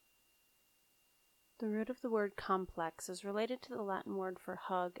The root of the word complex is related to the Latin word for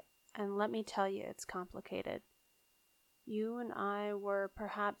hug, and let me tell you, it's complicated. You and I were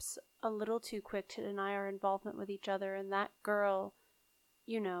perhaps a little too quick to deny our involvement with each other, and that girl,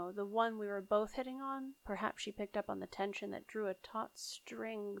 you know, the one we were both hitting on, perhaps she picked up on the tension that drew a taut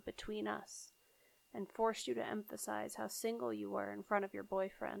string between us and forced you to emphasize how single you were in front of your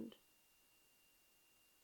boyfriend.